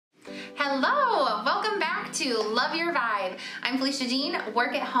Hello, welcome back to Love Your Vibe. I'm Felicia Jean,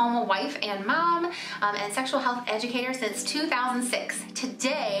 work-at-home wife and mom, and sexual health educator since 2006.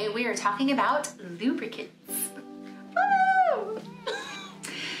 Today we are talking about lubricants. Woo!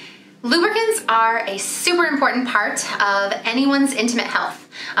 Lubricants are a super important part of anyone's intimate health.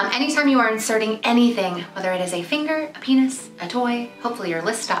 Anytime you are inserting anything, whether it is a finger, a penis, a toy, hopefully your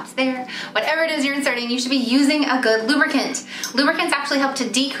list stops there, whatever it is you're inserting, you should be using a good lubricant. Lubricants actually help to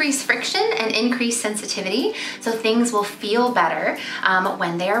decrease friction and increase sensitivity, so things will feel better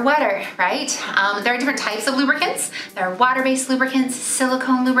when they are wetter, right? There are different types of lubricants. There are water-based lubricants,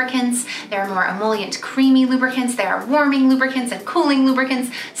 silicone lubricants, there are more emollient creamy lubricants, there are warming lubricants and cooling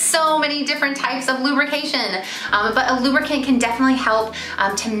lubricants, so many different types of lubrication. But a lubricant can definitely help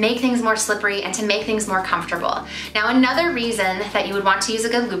to make things more slippery and to make things more comfortable. Now, another reason that you would want to use a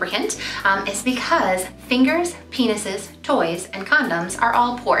good lubricant is because fingers, penises, toys, and condoms are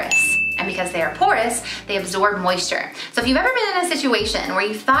all porous. And because they are porous, they absorb moisture. So if you've ever been in a situation where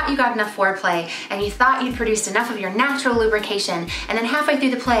you thought you got enough foreplay and you thought you'd produced enough of your natural lubrication, and then halfway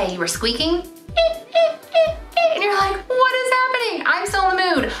through the play you were squeaking, and you're like, what is happening? I'm still in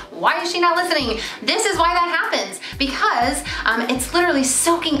the mood. Why is she not listening? This is why that happens, because it's literally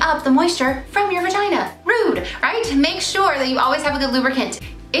soaking up the moisture from your vagina. Rude, right? Make sure that you always have a good lubricant.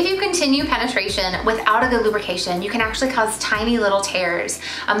 If you continue penetration without a good lubrication, you can actually cause tiny little tears.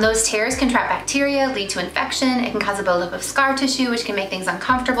 Those tears can trap bacteria, lead to infection, it can cause a buildup of scar tissue, which can make things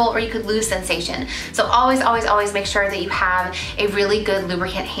uncomfortable, or you could lose sensation. So always make sure that you have a really good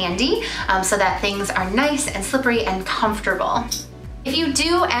lubricant handy so that things are nice and slippery and comfortable. If you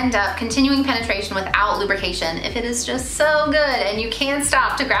do end up continuing penetration without lubrication, if it is just so good and you can't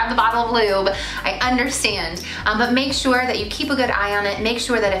stop to grab the bottle of lube, I understand. But make sure that you keep a good eye on it. Make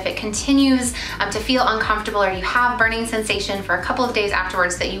sure that if it continues to feel uncomfortable or you have burning sensation for a couple of days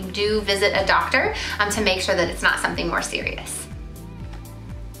afterwards, that you do visit a doctor to make sure that it's not something more serious.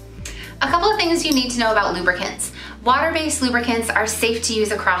 A couple of things you need to know about lubricants. Water-based lubricants are safe to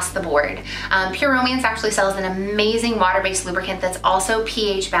use across the board. Pure Romance actually sells an amazing water-based lubricant that's also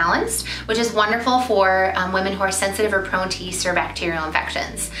pH balanced, which is wonderful for women who are sensitive or prone to yeast or bacterial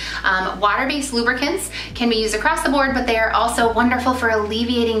infections. Water-based lubricants can be used across the board, but they are also wonderful for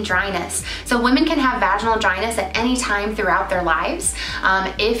alleviating dryness. So women can have vaginal dryness at any time throughout their lives.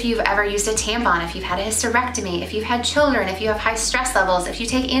 If you've ever used a tampon, if you've had a hysterectomy, if you've had children, if you have high stress levels, if you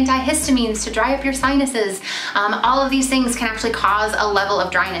take antihistamines to dry up your sinuses, all of these things can actually cause a level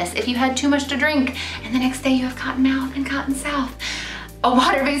of dryness. If you had too much to drink and the next day you have cotton mouth and cotton south, a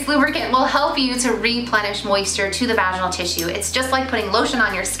water-based lubricant will help you to replenish moisture to the vaginal tissue. It's just like putting lotion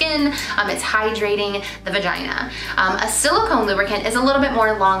on your skin. It's hydrating the vagina. A silicone lubricant is a little bit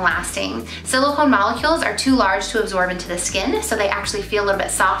more long-lasting. Silicone molecules are too large to absorb into the skin, so they actually feel a little bit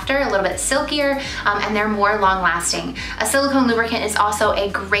softer, a little bit silkier, and they're more long-lasting. A silicone lubricant is also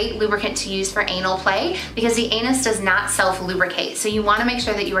a great lubricant to use for anal play because the anus does not self-lubricate. So you want to make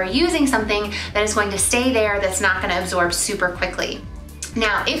sure that you are using something that is going to stay there, that's not going to absorb super quickly.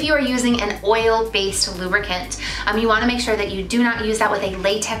 Now, if you are using an oil-based lubricant, you want to make sure that you do not use that with a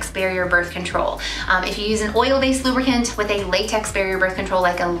latex barrier birth control. If you use an oil-based lubricant with a latex barrier birth control,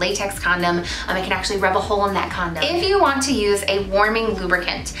 like a latex condom, it can actually rub a hole in that condom. If you want to use a warming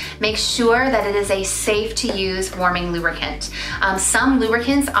lubricant, make sure that it is a safe-to-use warming lubricant. Some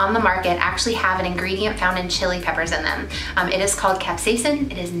lubricants on the market actually have an ingredient found in chili peppers in them. It is called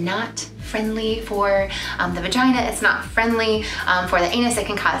capsaicin. It is not friendly for the vagina. It's not friendly for the anus. It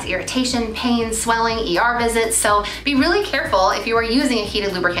can cause irritation, pain, swelling, ER visits. So be really careful if you are using a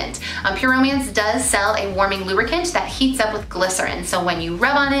heated lubricant. Pure Romance does sell a warming lubricant that heats up with glycerin. So when you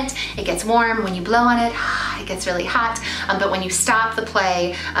rub on it, it gets warm. When you blow on it, it gets really hot. But when you stop the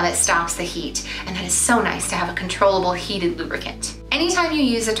play, it stops the heat. And that is so nice to have a controllable heated lubricant. Anytime you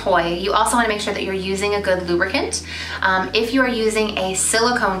use a toy, you also want to make sure that you're using a good lubricant. If you are using a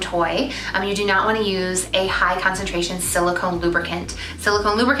silicone toy, you do not want to use a high concentration silicone lubricant.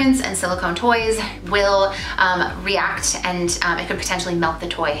 Silicone lubricants and silicone toys will react, and it could potentially melt the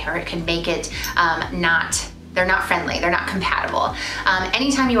toy, or it could make it they're not friendly, they're not compatible.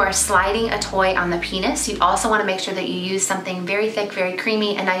 Anytime you are sliding a toy on the penis, you also want to make sure that you use something very thick, very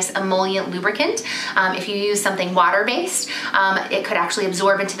creamy, a nice emollient lubricant. If you use something water-based, it could actually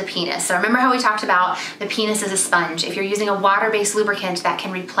absorb into the penis. So remember how we talked about the penis as a sponge. If you're using a water-based lubricant that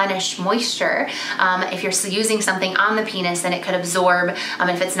can replenish moisture, if you're using something on the penis, then it could absorb.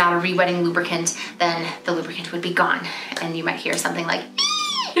 If it's not a re-wetting lubricant, then the lubricant would be gone. And you might hear something like,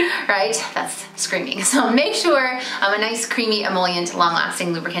 right? That's screaming. So make sure a nice creamy emollient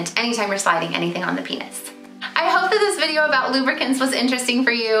long-lasting lubricant anytime you're sliding anything on the penis. I hope that this video about lubricants was interesting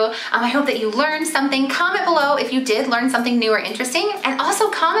for you. I hope that you learned something. Comment below if you did learn something new or interesting, and also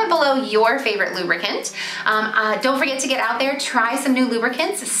comment below your favorite lubricant. Don't forget to get out there, try some new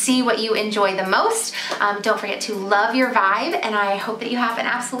lubricants, see what you enjoy the most. Don't forget to love your vibe, and I hope that you have an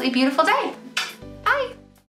absolutely beautiful day.